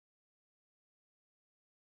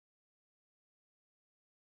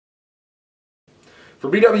For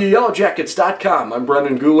BWYellowJackets.com, I'm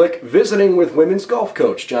Brendan Gulick, visiting with women's golf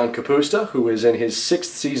coach John Kapusta, who is in his 6th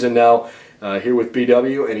season now here with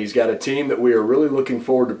BW, and he's got a team that we are really looking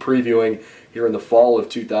forward to previewing here in the fall of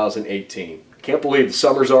 2018. Can't believe the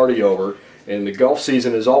summer's already over, and the golf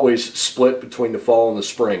season is always split between the fall and the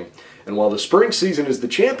spring. And while the spring season is the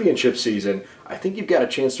championship season, I think you've got a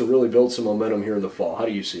chance to really build some momentum here in the fall. How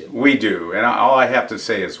do you see it? We do, and all I have to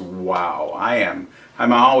say is wow.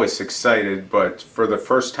 I'm always excited, but for the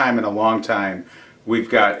first time in a long time, we've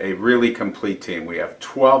got a really complete team. We have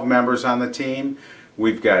 12 members on the team.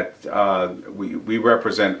 We've got we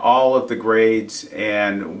represent all of the grades,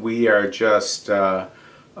 and we are just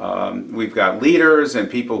we've got leaders and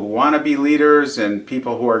people who want to be leaders and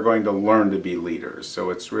people who are going to learn to be leaders. So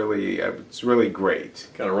it's really great.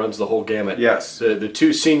 Kind of runs the whole gamut. Yes. The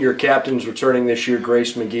two senior captains returning this year,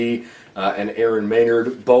 Grace McGee and Erin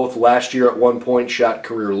Maynard, both last year at one point shot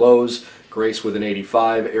career lows. Grace with an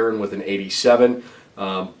 85, Erin with an 87.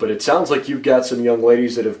 But it sounds like you've got some young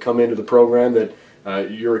ladies that have come into the program that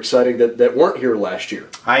you're excited that weren't here last year.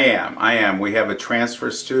 I am. We have a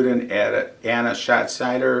transfer student, Anna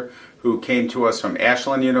Schatzsider, who came to us from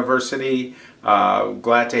Ashland University.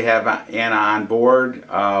 Glad to have Anna on board.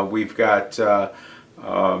 We've got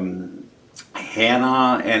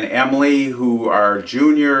Hannah and Emily, who are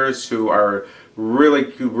juniors, who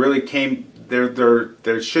really came.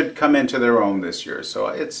 They should come into their own this year. So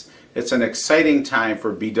it's an exciting time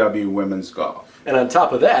for BW women's golf. And on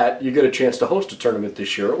top of that, you get a chance to host a tournament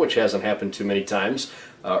this year, which hasn't happened too many times.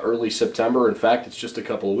 Early September, in fact, it's just a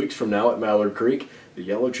couple of weeks from now at Mallard Creek, the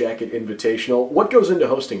Yellow Jacket Invitational. What goes into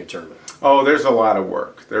hosting a tournament? Oh, there's a lot of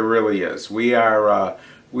work. There really is. We are,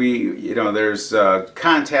 there's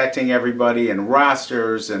contacting everybody and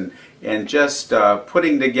rosters and just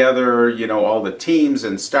putting together, all the teams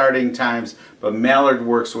and starting times. But Mallard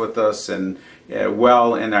works with us and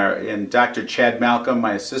Dr. Chad Malcolm,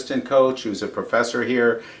 my assistant coach, who's a professor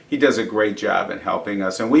here, he does a great job in helping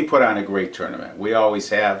us, and we put on a great tournament. We always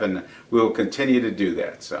have, and we will continue to do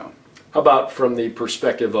that. So, how about from the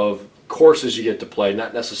perspective of courses you get to play,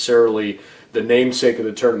 not necessarily the namesake of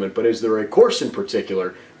the tournament, but is there a course in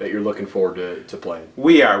particular that you're looking forward to playing?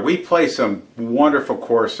 We play some wonderful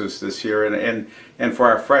courses this year, and for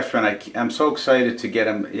our freshmen, I'm so excited to get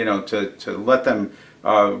them, to let them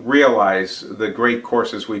realize the great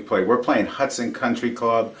courses we play. We're playing Hudson Country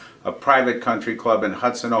Club, a private country club in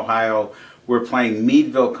Hudson, Ohio. We're playing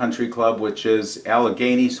Meadville Country Club, which is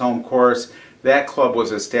Allegheny's home course. That club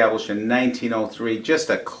was established in 1903,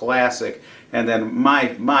 just a classic. And then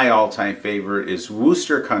my all-time favorite is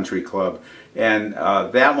Worcester Country Club, and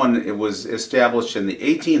that one, it was established in the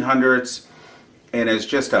 1800s, and is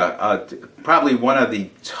just probably one of the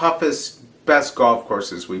toughest, best golf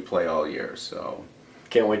courses we play all year. So.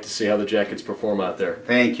 Can't wait to see how the Jackets perform out there.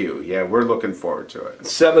 Thank you. Yeah, we're looking forward to it.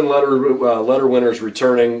 7 letter winners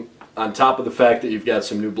returning, on top of the fact that you've got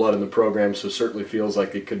some new blood in the program, so certainly feels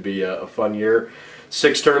like it could be a fun year.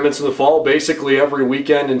 6 tournaments in the fall, basically every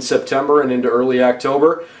weekend in September and into early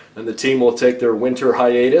October. And the team will take their winter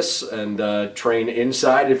hiatus and train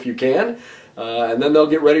inside if you can. And then they'll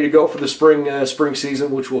get ready to go for the spring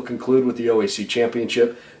season, which will conclude with the OAC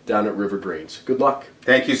Championship down at River Greens. Good luck.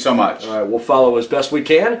 Thank you so much. All right, we'll follow as best we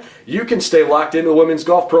can. You can stay locked into the women's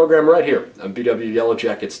golf program right here on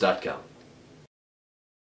BWYellowJackets.com.